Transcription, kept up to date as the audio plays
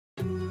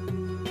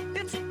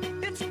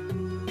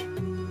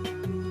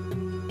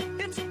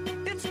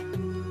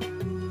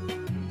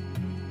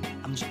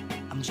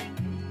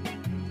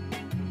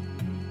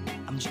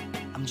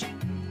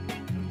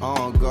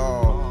On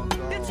guard,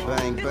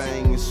 bang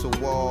bang, it's a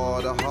war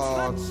of the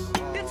hearts.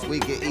 We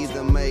can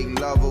either make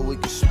love or we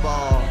can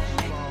spar.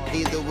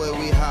 Either way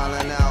we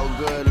hollering out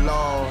good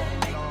Lord.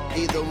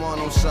 Either one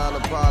don't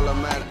solve the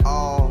problem at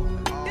all.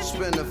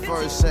 Spend the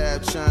first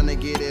half trying to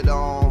get it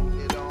on.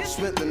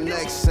 Spent the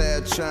next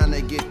half trying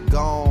to get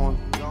gone.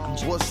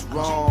 What's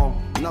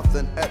wrong?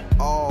 Nothing at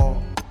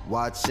all.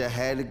 Watch your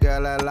head,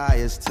 girl, that lie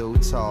is too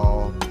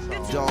tall.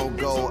 Don't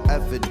go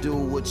ever do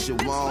what you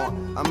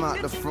want. I'm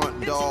out the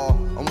front door,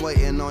 I'm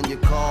waiting on your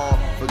call.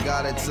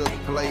 Forgot it took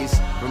place,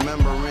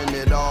 remembering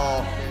it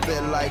all.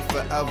 Feel like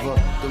forever,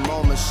 the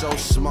moment's so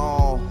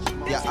small.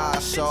 Your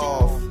eyes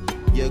soft,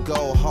 you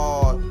go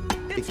hard.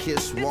 Your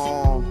kiss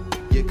warm,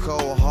 you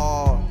cold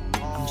hard.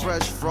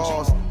 Fresh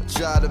frost,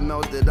 try to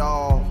melt it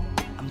off.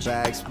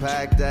 Bags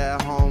packed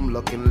at home,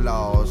 looking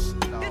lost.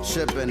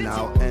 Shipping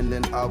out,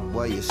 ending up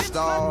where you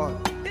start.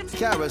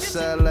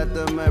 Carousel at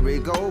the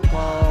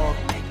merry-go-park.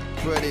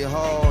 Pretty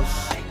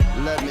horse,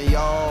 let me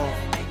off.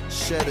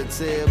 Shed a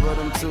tear, but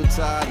I'm too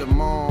tired to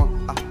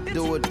mourn. I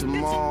do it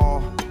tomorrow.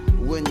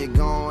 When you're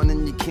gone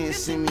and you can't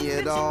see me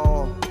at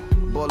all.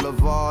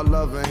 Boulevard,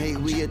 love and hate,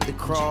 we at the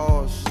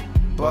cross.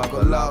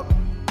 Buckle up,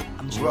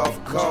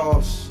 rough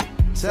course.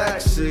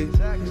 Taxi,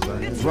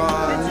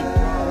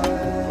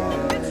 run.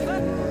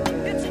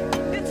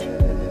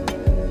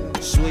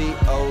 Sweet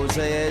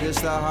Ozay,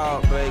 it's the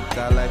heartbreak.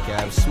 I like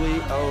that.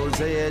 Sweet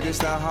Ozay, it's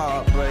the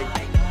heartbreak.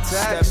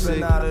 Taxi,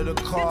 stepping out of the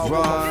car with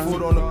my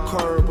foot on the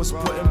curb. Was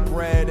putting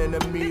bread in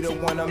the meter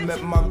when I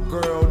met my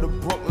girl. The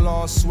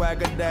Brooklyn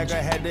swagger dagger,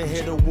 had to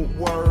hit her with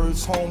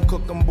words. Home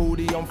cooking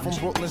booty, I'm from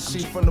Brooklyn, she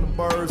from the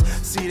birds.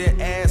 See that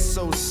ass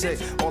so sick,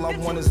 all I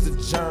want is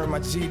the germ. I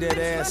G that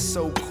ass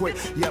so quick,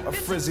 yep, I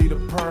frizzy the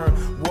perm.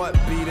 What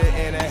beat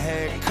her in her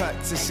head, cut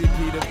till she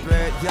pee the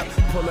bed. Yep,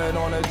 pull it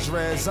on her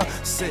dreads, I'm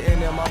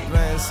sitting in my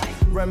Benz.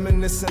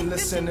 Reminiscing,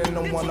 listening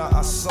to one of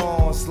our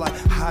songs. Like,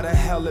 how the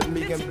hell did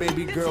me and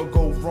baby girl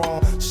go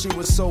wrong? She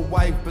was so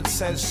white,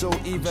 potential,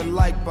 even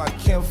liked by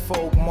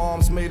kinfolk.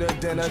 Moms made her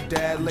dinner,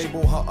 dad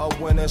labeled her a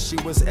winner. She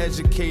was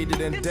educated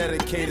and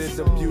dedicated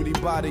to beauty,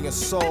 body, and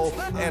soul.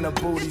 And her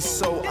booty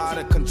so out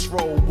of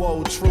control.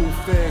 Whoa,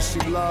 truth is, she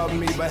loved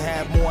me but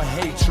had more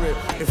hatred.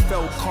 It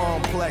felt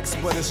complex,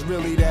 but it's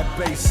really that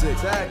basic.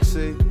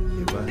 Taxi,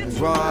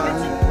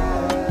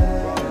 run.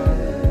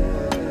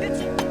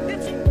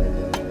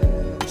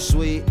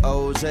 Sweet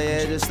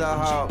Ozay, it's the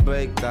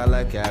heartbreak. I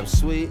like that.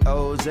 Sweet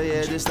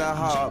Ozay, it's the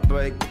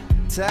heartbreak.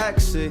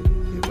 Taxi,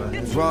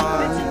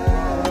 run.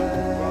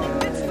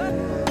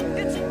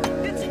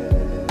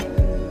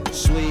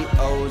 Sweet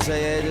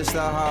Ozay, it's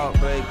the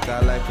heartbreak.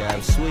 I like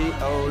that. Sweet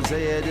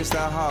Ozay, it's the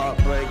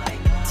heartbreak.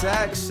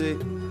 Taxi.